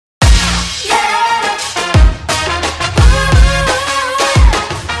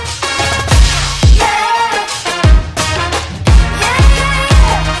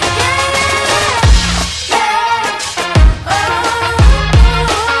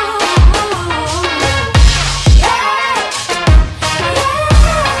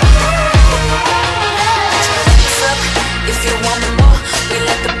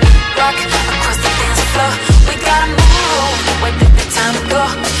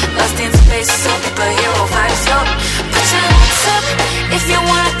space, superhero vibes, yo. Put your hands up if you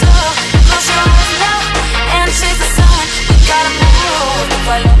wanna go. Close your eyes now and chase the sun. We gotta move,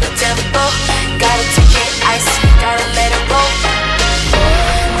 follow the tempo. Gotta take it icy, gotta let it roll.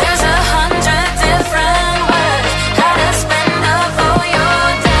 There's 100 different ways how to spend up all your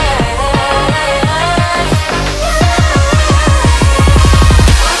day.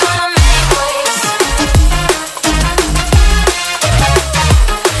 We're gonna make waves.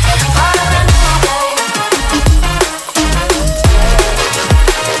 Part of the new game.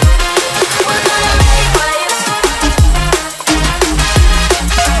 We're gonna make waves.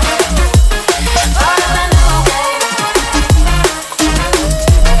 Part of the new game.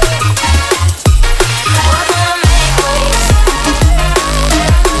 We're gonna make waves.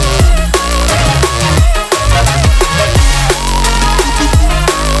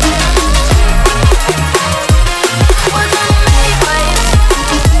 We're gonna make waves.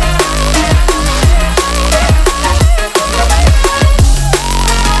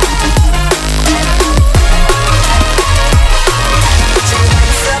 Put your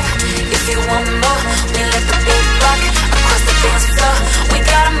hands up if you want more. We let the beat rock across the dance floor. We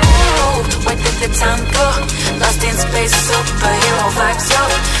gotta move, where did the time go? Lost in space, superhero vibes, yo.